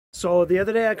So the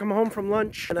other day I come home from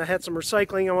lunch and I had some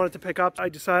recycling I wanted to pick up. I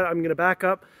decided I'm going to back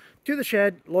up to the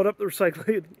shed, load up the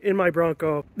recycling in my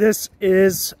Bronco. This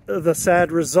is the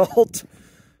sad result.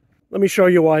 Let me show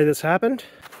you why this happened.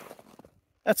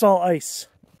 That's all ice,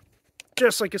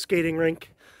 just like a skating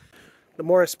rink. The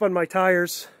more I spun my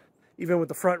tires, even with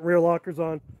the front and rear lockers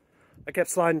on, I kept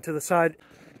sliding to the side,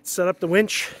 set up the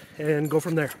winch, and go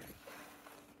from there.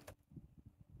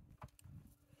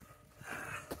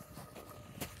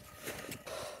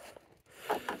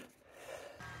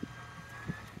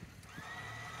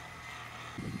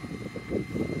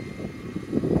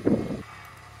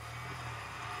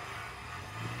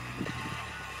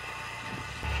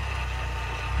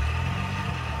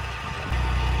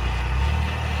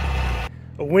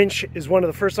 A winch is one of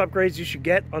the first upgrades you should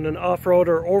get on an off-road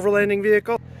or overlanding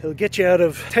vehicle. It'll get you out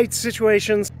of tight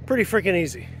situations pretty freaking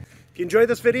easy. If you enjoyed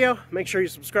this video, make sure you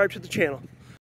subscribe to the channel.